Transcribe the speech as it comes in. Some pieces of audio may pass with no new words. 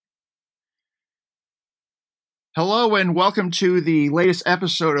Hello and welcome to the latest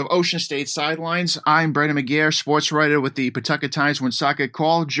episode of Ocean State Sidelines. I'm Brendan McGair, sports writer with the Pawtucket Times-Woonsocket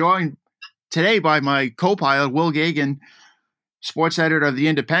Call, joined today by my co-pilot, Will Geoghegan, sports editor of The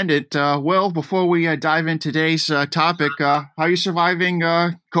Independent. Will, before we dive into today's topic, how are you surviving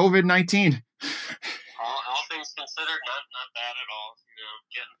COVID-19? All things considered, not bad at all. You know,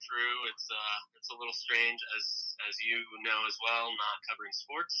 getting through. It's a little strange, as you know as well, not covering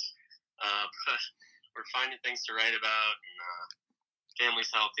sports, but we're finding things to write about, and family's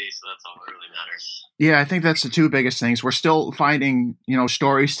healthy, so that's all that really matters. Yeah, I think that's the two biggest things. We're still finding,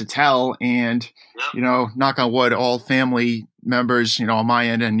 stories to tell, and, knock on wood, all family members, on my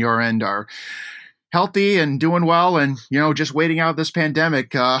end and your end are healthy and doing well and, just waiting out this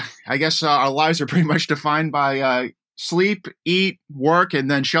pandemic. I guess our lives are pretty much defined by sleep, eat, work, and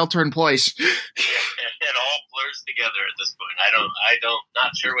then shelter in place. Yeah, it all blurs together at this point.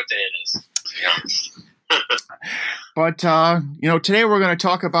 Not sure what day it is. Yeah. But, today we're going to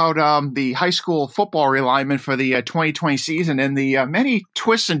talk about the high school football realignment for the 2020 season and the many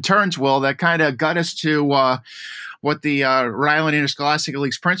twists and turns, Will, that kind of got us to what the RIIL Interscholastic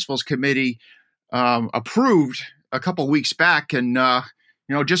League's Principals Committee approved a couple weeks back. And,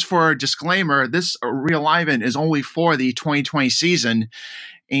 just for a disclaimer, this realignment is only for the 2020 season.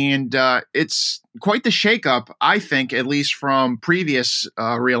 And it's quite the shakeup, I think, at least from previous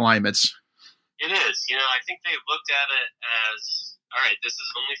realignments. It is. I think they've looked at it as, all right, this is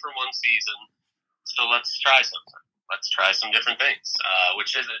only for one season, so let's try something. Let's try some different things,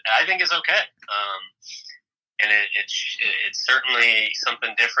 which I think is okay. And it's certainly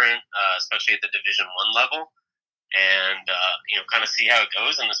something different, especially at the Division I level. And, kind of see how it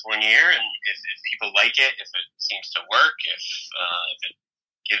goes in this 1 year. And if people like it, if it seems to work, if it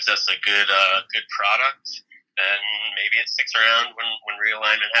gives us a good product, then maybe it sticks around when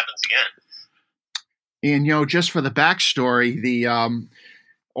realignment happens again. And, just for the backstory,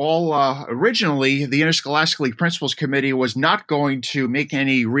 originally the Interscholastic League Principals Committee was not going to make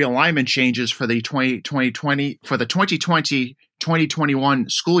any realignment changes for the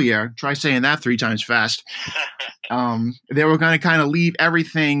 2020-2021 school year. Try saying that 3 times fast. They were going to kind of leave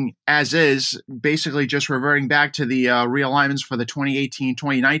everything as is, basically just reverting back to the realignments for the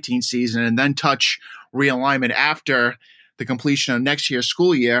 2018-2019 season and then touch realignment after the completion of next year's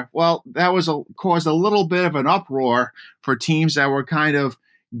school year. Well, that caused a little bit of an uproar for teams that were kind of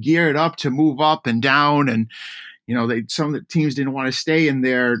geared up to move up and down, and some of the teams didn't want to stay in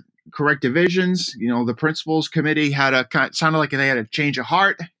their correct divisions. The principals committee sounded like they had a change of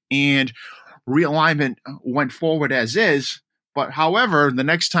heart, and realignment went forward as is. But however, the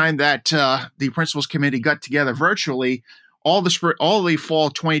next time that the principals committee got together virtually, all the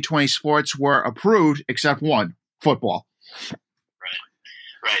fall 2020 sports were approved except one: football.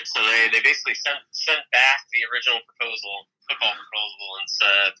 Right. So they basically sent back the original football proposal, and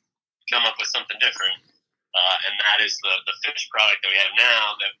said, come up with something different. And that is the finished product that we have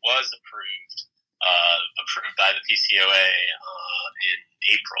now that was approved by the PCOA in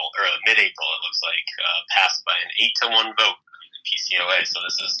April, or mid-April, it looks like, passed by an 8-1 vote in the PCOA. So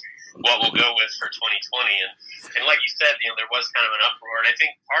this is what we'll go with for 2020. And like you said, there was kind of an uproar, and I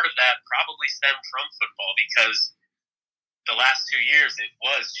think part of that probably stemmed from football, because the last 2 years, it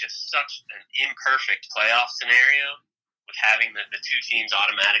was just such an imperfect playoff scenario, with having the two teams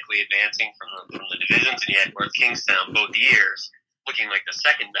automatically advancing from the divisions, and yet North Kingstown both years looking like the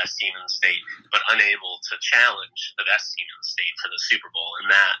second best team in the state, but unable to challenge the best team in the state for the Super Bowl.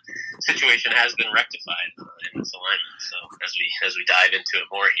 And that situation has been rectified in this alignment. So as we dive into it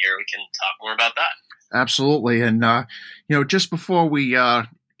more here, we can talk more about that. Absolutely. And just before we dive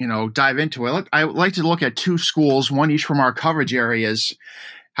into it, I would like to look at two schools, one each from our coverage areas,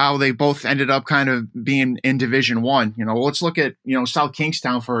 how they both ended up kind of being in Division I. Let's look at, South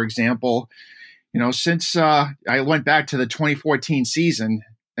Kingstown, for example. Since I went back to the 2014 season,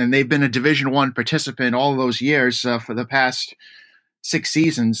 and they've been a Division I participant all of those years for the past 6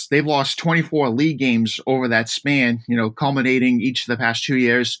 seasons, they've lost 24 league games over that span, culminating each of the past 2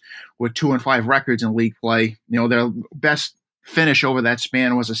 years with 2-5 records in league play. Their best finish over that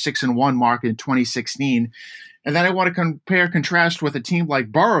span was a 6-1 mark in 2016. And then I want to contrast with a team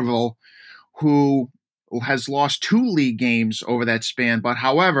like Burrillville, who has lost 2 league games over that span. But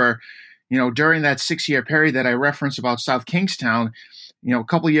however, during that 6-year period that I referenced about South Kingstown, a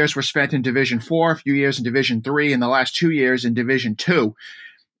couple of years were spent in Division IV, a few years in Division III, and the last 2 years in Division II.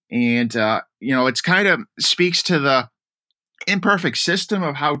 And, it's kind of speaks to the imperfect system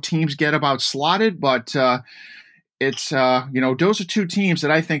of how teams get about slotted, but it's, those are two teams that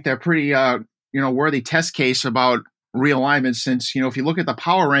I think they're pretty, worthy test case about realignment since, if you look at the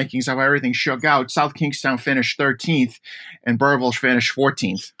power rankings of how everything shook out, South Kingstown finished 13th and Burrillville finished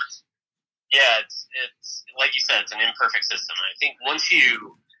 14th. Yeah, it's like you said, it's an imperfect system. I think once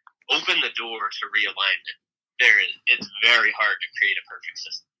you open the door to realignment, it's very hard to create a perfect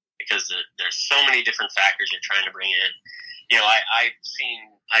system because there's so many different factors you're trying to bring in. I've seen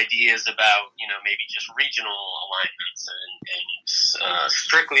ideas about, maybe just regional alignments and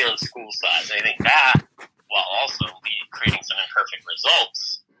strictly on school size. I think that, while also creating some imperfect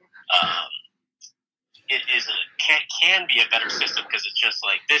results, can be a better system because it's just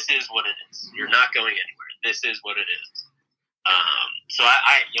like, this is what it is. You're not going anywhere. This is what it is. So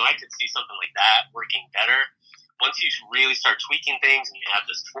I could see something like that working better. Once you really start tweaking things and you have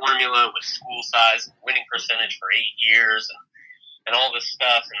this formula with school size and winning percentage for 8 years and all this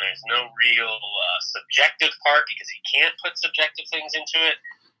stuff, and there's no real subjective part because you can't put subjective things into it,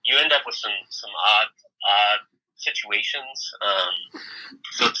 you end up with some odd situations.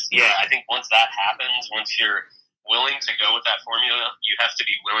 So I think once that happens, once you're willing to go with that formula, you have to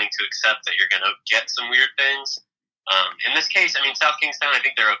be willing to accept that you're going to get some weird things. In this case, South Kingstown, I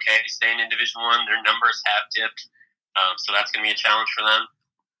think they're okay staying in Division I. Their numbers have dipped, so that's going to be a challenge for them.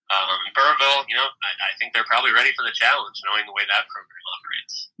 Burrillville, I think they're probably ready for the challenge, knowing the way that program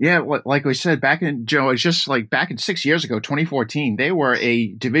operates. Yeah, like we said, it's just like back in 6 years ago, 2014, they were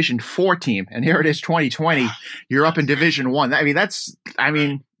a Division IV team, and here it is, 2020. You're up in Division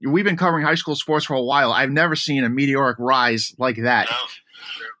I. We've been covering high school sports for a while. I've never seen a meteoric rise like that. No, it's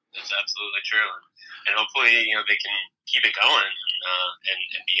true. It's absolutely true. And hopefully, they can keep it going and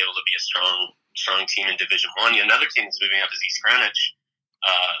be able to be a strong team in Division I. Another team that's moving up is East Greenwich,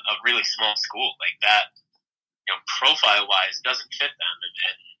 a really small school like that. Profile-wise, doesn't fit them,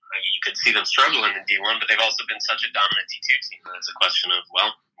 and you could see them struggling in D1. But they've also been such a dominant D2 team that it's a question of,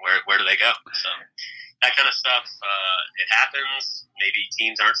 where do they go? So that kind of stuff, it happens. Maybe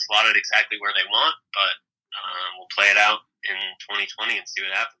teams aren't slotted exactly where they want, but we'll play it out in 2020 and see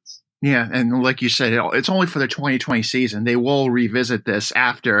what happens. Yeah, and like you said, it's only for the 2020 season. They will revisit this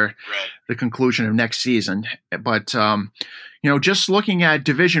after the conclusion of next season. But, just looking at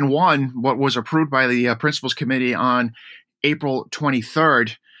Division I, what was approved by the Principals Committee on April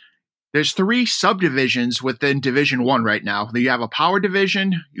 23rd, there's 3 subdivisions within Division I right now. You have a Power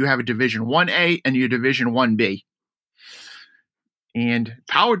Division, you have a Division 1A, and your Division 1B. And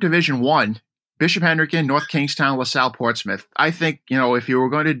Power Division I, Bishop Hendricken, North Kingstown, LaSalle, Portsmouth. I think, if you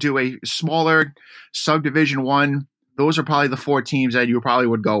were going to do a smaller subdivision 1, those are probably the 4 teams that you probably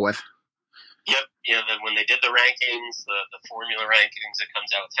would go with. Yep. When they did the rankings, the formula rankings, it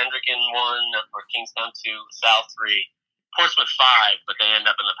comes out with Hendricken 1, North Kingstown 2, LaSalle 3, Portsmouth 5, but they end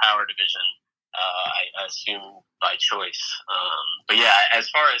up in the Power Division, I assume by choice. But yeah, as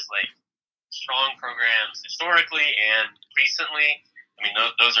far as like strong programs historically and recently,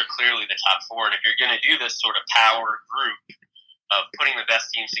 those are clearly the top 4. And if you're going to do this sort of power group of putting the best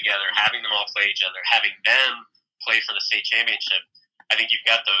teams together, having them all play each other, having them play for the state championship, I think you've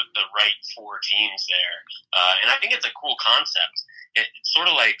got the right 4 teams there. And I think it's a cool concept. It's sort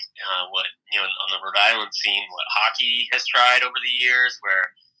of like what, on the Rhode Island scene, what hockey has tried over the years,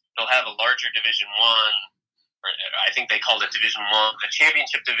 where they'll have a larger Division I, or I think they called it Division I, the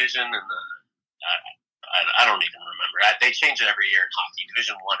championship division, and I don't even remember. They change it every year in hockey,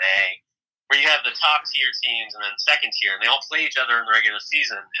 Division 1A, where you have the top tier teams and then second tier, and they all play each other in the regular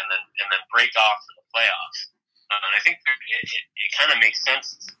season and then break off for the playoffs. And I think it kind of makes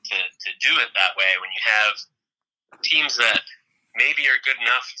sense to do it that way when you have teams that maybe are good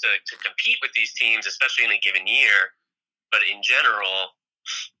enough to compete with these teams, especially in a given year, but in general,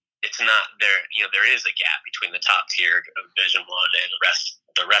 it's not there. There is a gap between the top tier of Division I and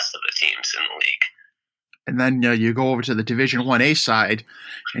the rest of the teams in the league. And then you go over to the Division 1A side,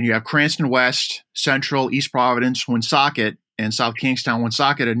 and you have Cranston West, Central, East Providence, Woonsocket, and South Kingstown.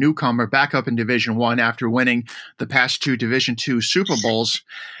 Woonsocket, a newcomer, back up in Division I after winning the past 2 Division II Super Bowls.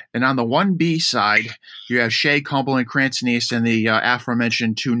 And on the 1B side, you have Shea, Cumberland, Cranston East, and the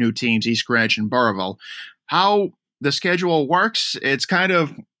aforementioned 2 new teams, East Greenwich and Burrillville. How the schedule works, it's kind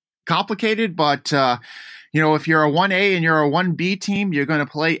of complicated, but if you're a 1A and you're a 1B team, you're going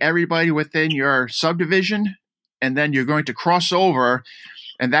to play everybody within your subdivision, and then you're going to cross over,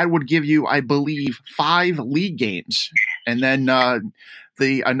 and that would give you, I believe, 5 league games. And then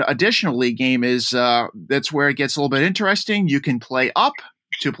the additional league game is that's where it gets a little bit interesting. You can play up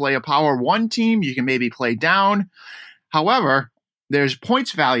to play a Power 1 team. You can maybe play down. However, there's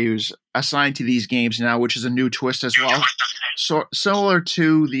points values assigned to these games now, which is a new twist as well. So similar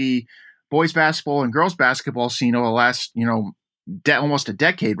to the boys basketball and girls basketball scene over the last, almost a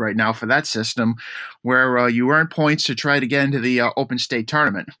decade right now for that system, where you earn points to try to get into the Open State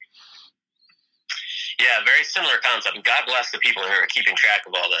tournament. Yeah, very similar concept. God bless the people who are keeping track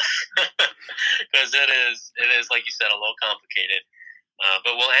of all this, because it is like you said, a little complicated.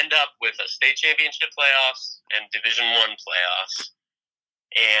 But we'll end up with a state championship playoffs and Division I playoffs.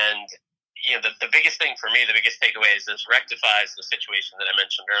 And the biggest thing for me, the biggest takeaway is this rectifies the situation that I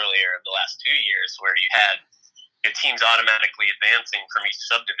mentioned earlier of the last 2 years, where you had your teams automatically advancing from each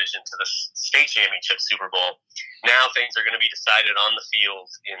subdivision to the state championship Super Bowl. Now things are going to be decided on the field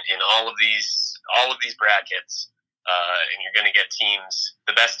in all of these brackets, and you're going to get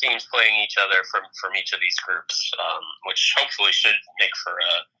the best teams playing each other from each of these groups, which hopefully should make for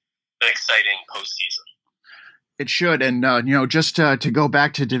an exciting postseason. It should, and just to go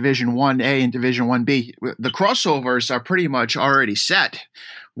back to Division 1A and Division 1B, the crossovers are pretty much already set.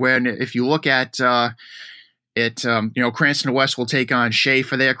 When if you look at Cranston West will take on Shea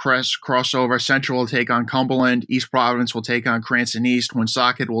for their crossover. Central will take on Cumberland. East Providence will take on Cranston East.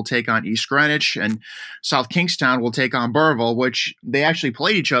 Woonsocket will take on East Greenwich. And South Kingstown will take on Burrillville, which they actually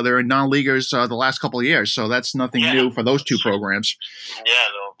played each other in non-leaguers the last couple of years. So that's nothing new for those two programs. Yeah,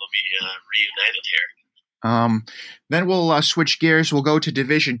 they'll be reunited here. Then we'll switch gears. We'll go to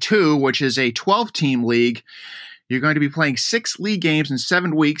Division 2, which is a 12-team league. You're going to be playing 6 league games in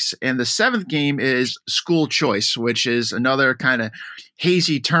 7 weeks, and the 7th game is school choice, which is another kind of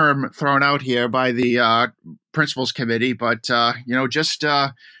hazy term thrown out here by the principals committee. But, just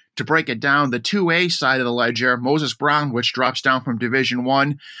to break it down, the 2A side of the ledger, Moses Brown, which drops down from Division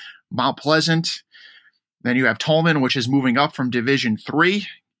 1, Mount Pleasant. Then you have Tolman, which is moving up from Division 3.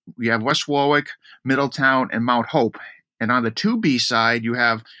 We have West Warwick, Middletown, and Mount Hope. And on the 2B side, you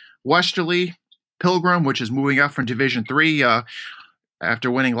have Westerly, Pilgrim, which is moving up from Division 3 after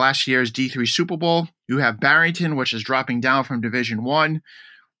winning last year's D3 Super Bowl. You have Barrington, which is dropping down from Division 1,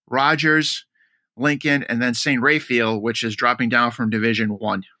 Rogers, Lincoln, and then St. Raphael, which is dropping down from Division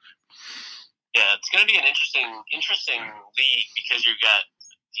 1. Yeah, it's going to be an interesting league because you've got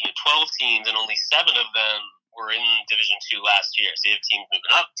 12 teams and only 7 of them were in Division 2 last year. So you have teams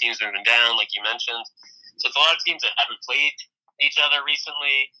moving up, teams moving down, like you mentioned. So it's a lot of teams that haven't played each other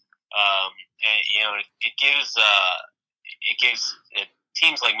recently. It gives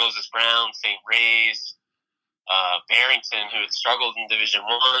teams like Moses Brown, St. Ray's, Barrington, who had struggled in Division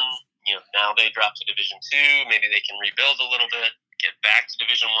 1. Now they drop to Division 2. Maybe they can rebuild a little bit, get back to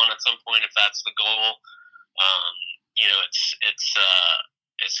Division 1 at some point if that's the goal.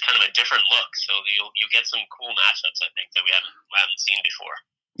 It's kind of a different look. So you'll get some cool matchups, I think, that we haven't seen before.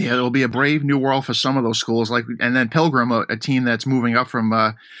 Yeah, it'll be a brave new world for some of those schools, and then Pilgrim, a team that's moving up from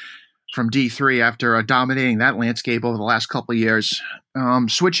D3 after dominating that landscape over the last couple of years.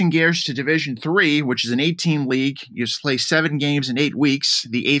 Switching gears to Division 3, which is an 8-team league. You play 7 games in 8 weeks.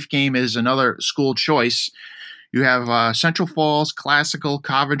 The 8th game is another school choice. You have Central Falls, Classical,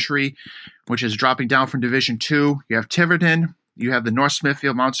 Coventry, which is dropping down from Division 2. You have Tiverton. You have the North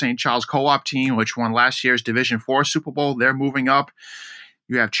Smithfield Mount St. Charles Co-op team, which won last year's Division 4 Super Bowl. They're moving up.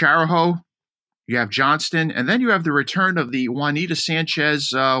 You have Charahoe. You have Johnston, and then you have the return of the Juanita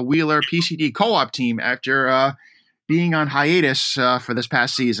Sanchez Wheeler PCD co-op team after being on hiatus for this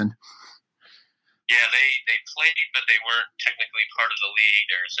past season. Yeah, they played, but they weren't technically part of the league.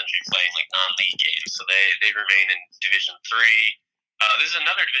 They're essentially playing like non-league games, so they remain in Division 3. This is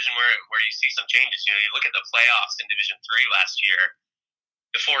another division where you see some changes. You look at the playoffs in Division 3 last year.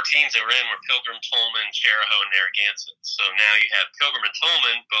 The 4 teams that were in were Pilgrim, Tolman, Charahoe, and Narragansett. So now you have Pilgrim and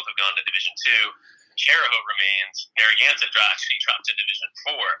Tolman, both have gone to Division 2. Charahoe remains. Narragansett actually dropped to Division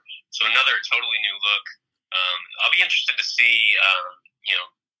 4. So another totally new look. I'll be interested to see,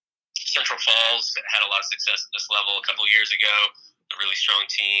 Central Falls had a lot of success at this level a couple years ago, a really strong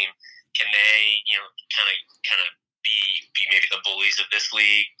team. Can they, kind of be maybe the bullies of this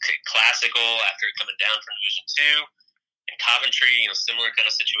league? Classical, after coming down from Division 2. And Coventry, similar kind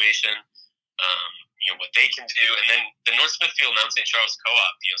of situation, what they can do. And then the North Smithfield Mount St. Charles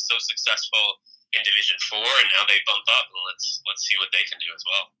Co-op, so successful in Division 4, and now they bump up, and let's see what they can do as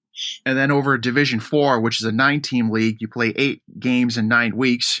well. And then over Division 4, which is a 9-team league, you play 8 games in 9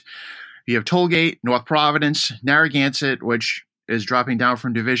 weeks. You have Tollgate, North Providence, Narragansett, which is dropping down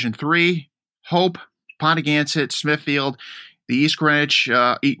from Division 3, Hope, Pontigansett, Smithfield, the East Greenwich,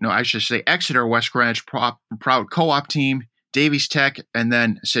 Exeter West Greenwich Proud Co-op team, Davies Tech, and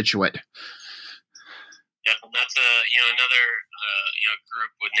then Scituate. Yep, and that's another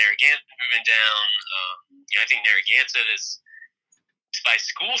group with Narragansett moving down. I think Narragansett is, by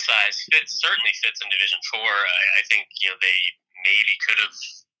school size, certainly fits in Division 4. I think they maybe could have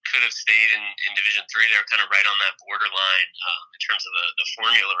could have stayed in Division III. They were kind of right on that borderline in terms of the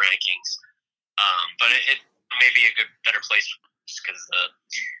formula rankings. But it may be a better place because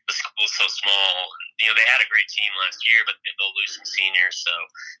the school is so small. You know, they had a great team last year, but they'll lose some seniors, so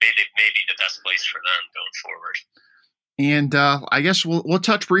maybe they may be the best place for them going forward. And I guess we'll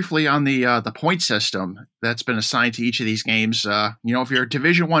touch briefly on the point system that's been assigned to each of these games. You know, if you're a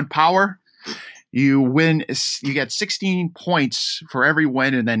Division I power, you get 16 points for every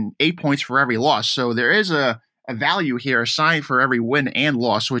win and then 8 points for every loss. So there is a value here assigned for every win and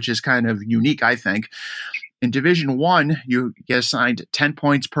loss, which is kind of unique, I think. In Division I, you get assigned 10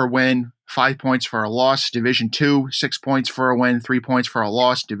 points per win, 5 points for a loss. Division II, 6 points for a win, 3 points for a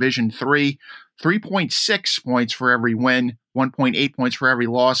loss. Division III, 3.6 points for every win, 1.8 points for every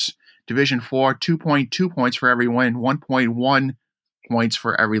loss. Division IV, 2.2 points for every win, 1.1 points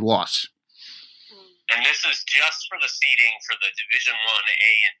for every loss. And this is just for the seeding for the Division I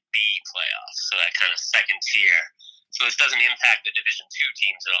A and B playoffs, so that kind of second tier. So this doesn't impact the Division II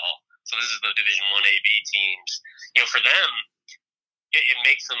teams at all. So this is the Division I A, B teams. You know, for them, it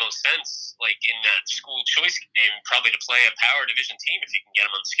makes the most sense, like in that school choice game, probably to play a power division team if you can get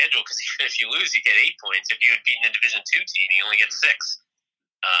them on the schedule, because if you lose, you get 8 points. If you had beaten a Division II team, you only get 6.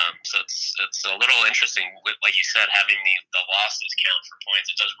 So it's a little interesting, with, like you said, having the losses count for points.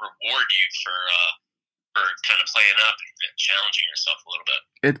 It does reward you for kind of playing up and challenging yourself a little bit.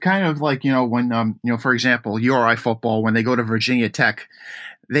 It's kind of like, you know, when, you know, for example, URI football, when they go to Virginia Tech,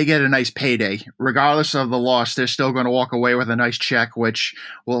 they get a nice payday. Regardless of the loss, they're still going to walk away with a nice check, which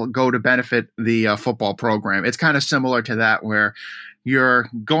will go to benefit the football program. It's kind of similar to that, where you're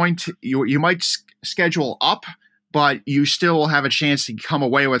going to, you might schedule up, but you still will have a chance to come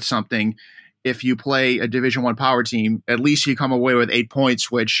away with something. If you play a Division I power team, at least you come away with 8 points,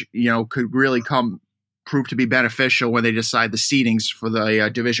 which, you know, could really prove to be beneficial when they decide the seedings for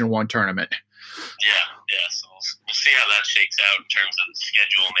the Division I tournament. Yeah. So we'll see how that shakes out in terms of the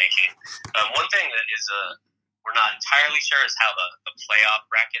schedule making. One thing that is we're not entirely sure is how the playoff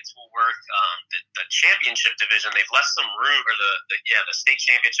brackets will work. The championship division, they've left some room, or the state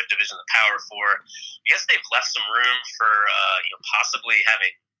championship division, the Power Four. I guess they've left some room for possibly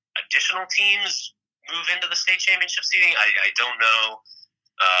having additional teams move into the state championship seeding. I don't know.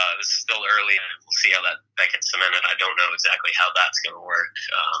 This is still early, and we'll see how that gets cemented. I don't know exactly how that's going to work,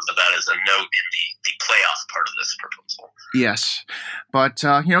 but that is a note in the playoff part of this proposal. Yes, but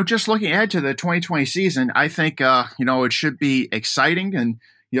you know, just looking ahead to the 2020 season, I think you know, it should be exciting, and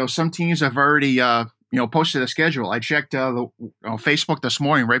you know, some teams have already you know, posted a schedule. I checked Facebook this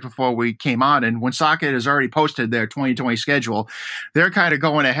morning right before we came on, and Woonsocket has already posted their 2020 schedule. They're kind of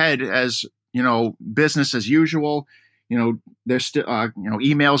going ahead as, you know, business as usual. You know, there's still, you know,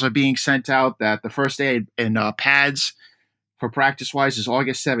 emails are being sent out that the first day in pads for practice-wise is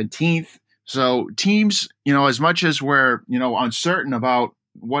August 17th. So teams, you know, as much as we're, you know, uncertain about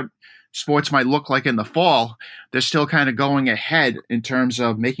what sports might look like in the fall, they're still kind of going ahead in terms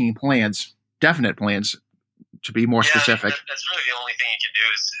of making plans, definite plans, to be more specific. That's really the only thing you can do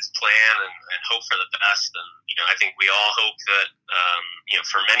is plan and hope for the best. And, you know, I think we all hope that, you know,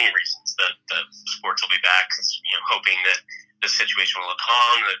 for many reasons that sports will be back, you know, hoping that this situation will have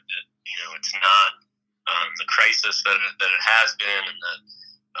calm, that you know, it's not the crisis that it has been, and that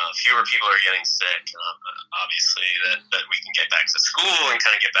fewer people are getting sick. Obviously, that we can get back to school and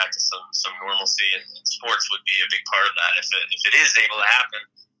kind of get back to some normalcy, and sports would be a big part of that if it is able to happen.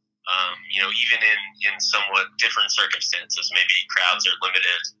 You know, even in somewhat different circumstances, maybe crowds are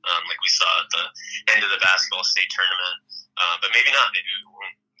limited, like we saw at the end of the basketball state tournament, but maybe not. Maybe we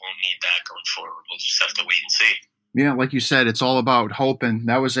won't need that going forward. We'll just have to wait and see. Yeah, like you said, it's all about hope, and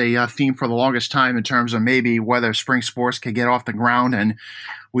that was a theme for the longest time in terms of maybe whether spring sports could get off the ground, and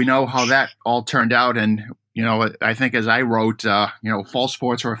we know how that all turned out. And, you know, I think as I wrote, you know, fall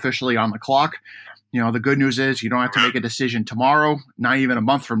sports are officially on the clock. You know, the good news is you don't have to make a decision tomorrow, not even a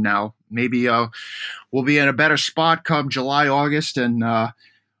month from now. Maybe we'll be in a better spot come July, August, and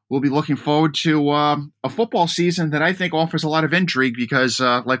we'll be looking forward to a football season that I think offers a lot of intrigue because,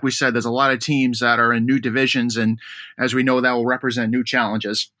 like we said, there's a lot of teams that are in new divisions, and as we know, that will represent new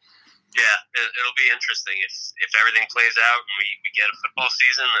challenges. Yeah, it'll be interesting if everything plays out and we get a football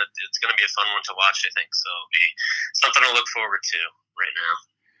season. It's going to be a fun one to watch, I think. So it'll be something to look forward to right now.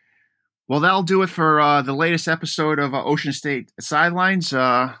 Well, that'll do it for the latest episode of Ocean State Sidelines.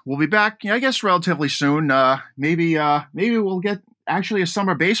 We'll be back, I guess, relatively soon. Maybe we'll get actually a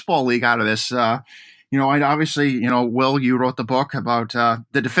summer baseball league out of this. You know, I obviously, you know, Will, you wrote the book about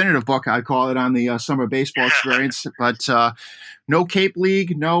the definitive book, I call it, on the summer baseball experience. But no Cape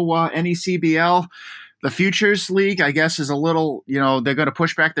League, no NECBL. The Futures League, I guess, is a little, they're going to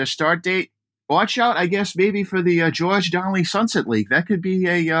push back their start date. Watch out, I guess, maybe for the George Donnelly Sunset League. That could be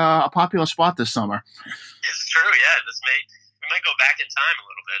a popular spot this summer. It's true, yeah. We might go back in time a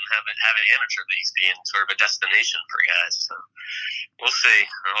little bit and have an amateur leagues being sort of a destination for guys. So we'll see.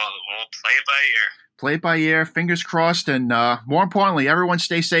 We'll play it by ear. Play it by ear, fingers crossed, and more importantly, everyone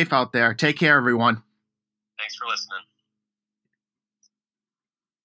stay safe out there. Take care, everyone. Thanks for listening.